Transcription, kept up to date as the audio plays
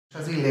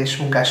Az Illés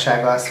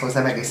munkássága az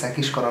hozzám egészen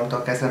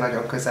kiskoromtól kezdve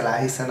nagyon közel áll,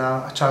 hiszen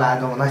a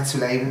családom, a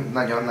nagyszüleim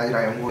nagyon nagy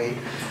rajongói.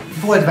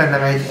 Volt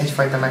bennem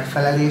egyfajta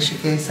megfelelési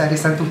kényszer,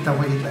 hiszen tudtam,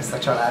 hogy itt lesz a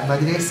család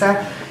nagy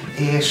része,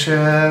 és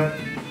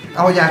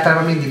ahogy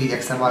általában mindig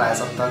igyekszem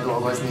alázattal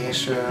dolgozni,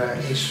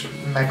 és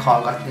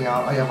meghallgatni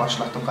a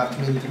javaslatokat,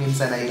 mind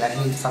zeneileg,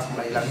 mind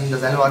szakmailag, mind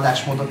az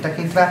előadásmódot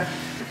tekintve.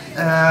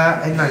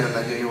 Egy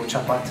nagyon-nagyon jó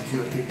csapat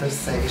ült itt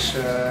össze,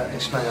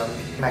 és nagyon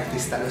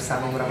megtisztelő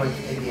számomra, hogy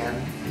egy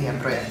ilyen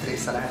projekt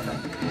része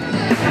lehetek.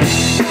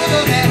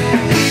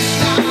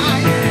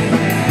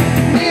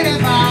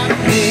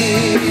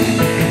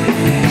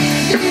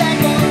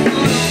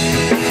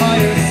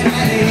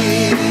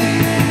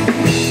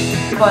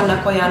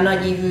 Vannak olyan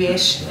nagyívű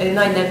és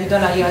nagy nevű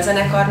dalai a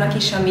zenekarnak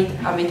is,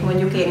 amit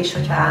mondjuk én is,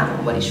 hogyha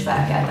álmomból is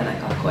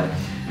felkeltenek, akkor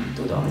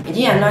tudom. Egy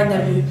ilyen nagy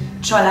nevű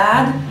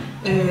család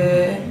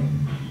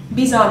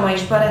bizalma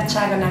és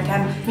barátsága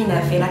nekem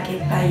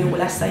mindenféleképpen jó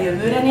lesz a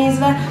jövőre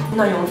nézve.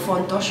 Nagyon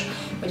fontos,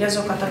 hogy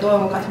azokat a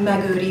dolgokat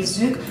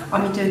megőrizzük,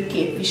 amit ők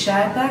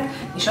képviseltek,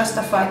 és azt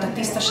a fajta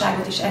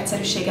tisztaságot és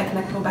egyszerűséget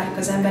megpróbáljuk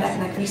az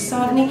embereknek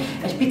visszaadni,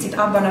 egy picit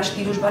abban a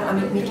stílusban,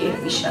 amit mi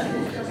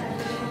képviselünk.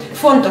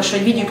 Fontos,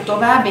 hogy vigyük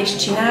tovább és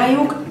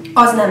csináljuk,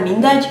 az nem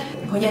mindegy,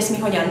 hogy ezt mi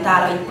hogyan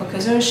tálaljuk a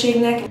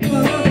közönségnek.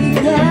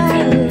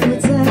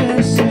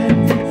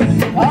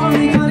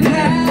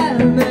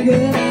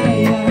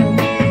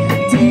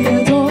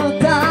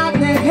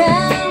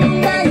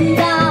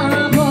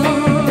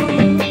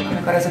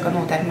 Amikor ezek a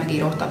nóták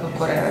megíródtak,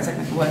 akkor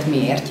ezeknek volt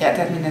miértje,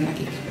 tehát mindennek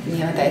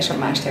nyilván teljesen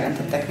mást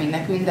jelentettek, mint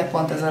nekünk, de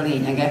pont ez a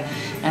lényege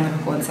ennek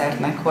a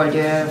koncertnek,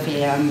 hogy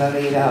figyelembe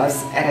véve az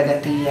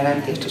eredeti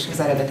jelentést és az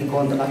eredeti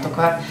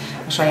gondolatokat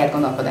a saját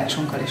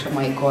gondolkodásunkkal és a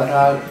mai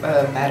korral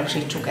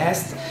párosítsuk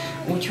ezt.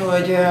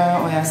 Úgyhogy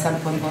olyan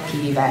szempontból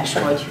kihívás,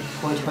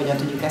 hogy hogyan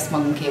tudjuk ezt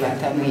magunkével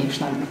tenni és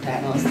nem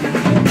utánozni.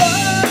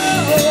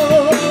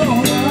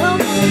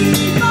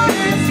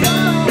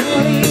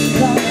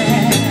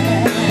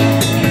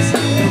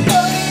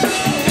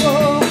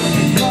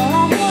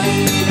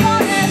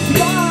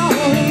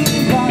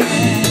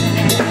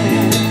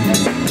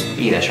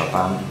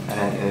 Édesapám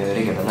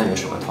régebben nagyon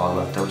sokat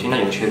hallgatta, úgyhogy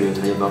nagyon is örült,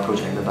 hogy ebbe a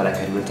projektbe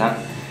belekerültem,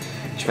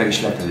 és meg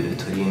is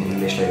lepődött, hogy én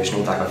Illés Lajos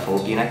nótákat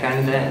fogok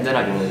énekelni, de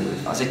nagyon örült.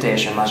 Az egy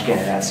teljesen más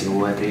generáció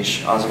volt,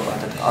 és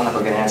tehát annak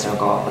a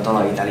generációnak a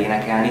dalait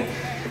elénekelni,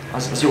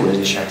 az jó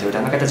érzéssel tölt.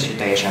 Hát ez is egy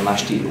teljesen más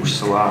stílus,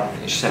 szóval,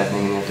 és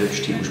szeretném minél több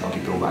stílusban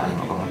kipróbálni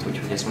magamat,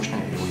 úgyhogy ez most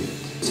nagyon jó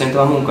jött.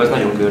 Szerintem a munka az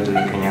nagyon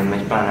gördülékenyen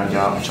megy, pláne hogy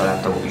a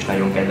családtagok is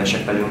nagyon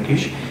kedvesek velünk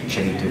is,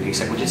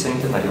 segítőkészek, úgyhogy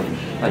szerintem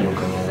nagyon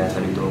könnyen lehet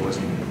velük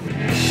dolgozni.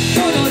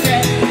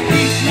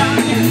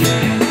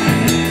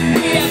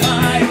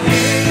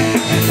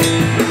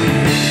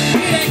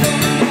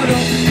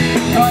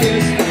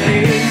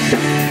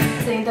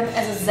 Szerintem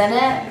ez a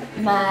zene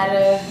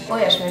már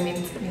olyasmi,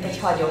 mint egy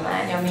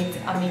hagyomány,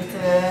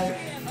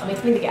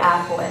 amit mindig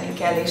ápolni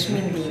kell, és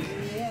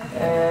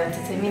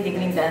mindig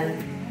minden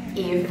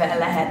évben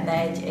lehetne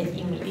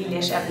egy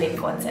Illés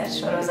emlékkoncert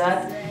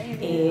sorozat,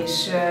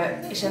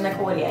 és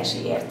ennek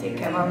óriási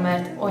értéke van,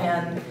 mert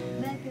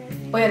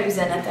olyan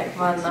üzenetek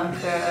vannak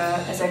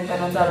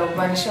ezekben a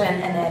dalokban, és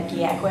olyan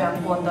energiák, olyan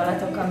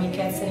gondolatok,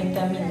 amiket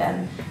szerintem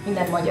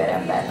minden magyar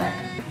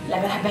embernek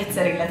legalább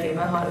egyszer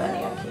életében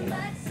hallania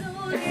kéne.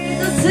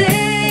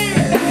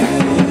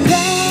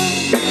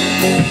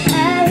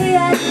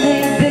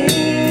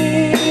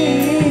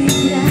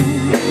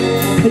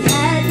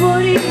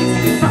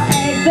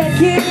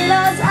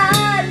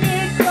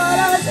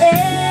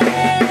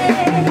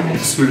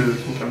 Szülők,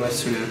 inkább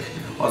nagyszülők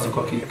azok,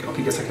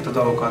 akik ezeket a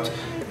dalokat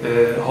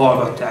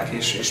hallgatták,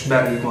 és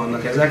bennük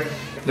vannak ezek,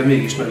 de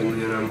mégis nagyon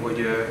nagy öröm,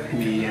 hogy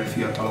mi ilyen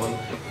fiatalon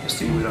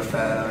ezt így újra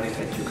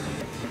feleleveníthetjük.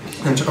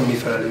 Nem csak a mi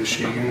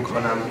felelősségünk,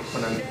 hanem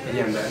egy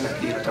embernek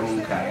élete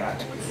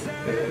munkáját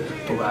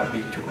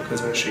továbbítjuk a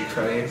közönség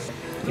felé,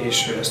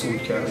 és ezt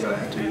úgy kell, hogy a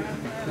lehető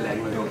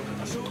legnagyobb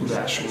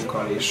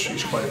tudásunkkal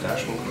és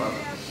kvalitásunkkal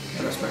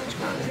kell ezt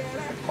megcsinálni.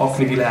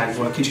 Akni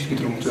világból kicsit ki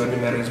tudunk törni,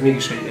 mert ez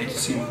mégis egy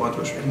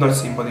színpados, egy nagy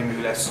színpadi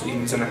mű lesz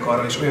élő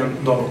zenekarral és olyan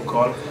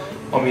dalokkal,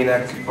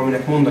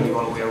 aminek mondani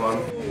valója van.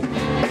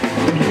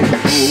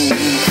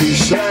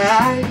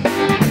 Kislány,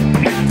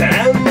 te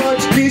nem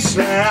vagy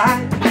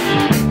kislány,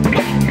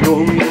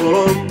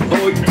 gondolom,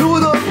 hogy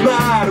tudod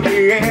már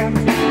miért.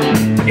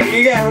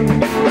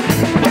 Igen,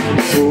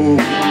 ó,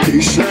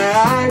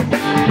 kislány,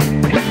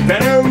 te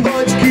nem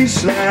vagy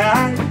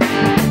kislány,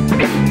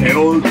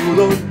 jól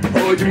tudod,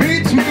 hogy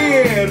mit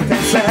miért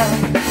teszel.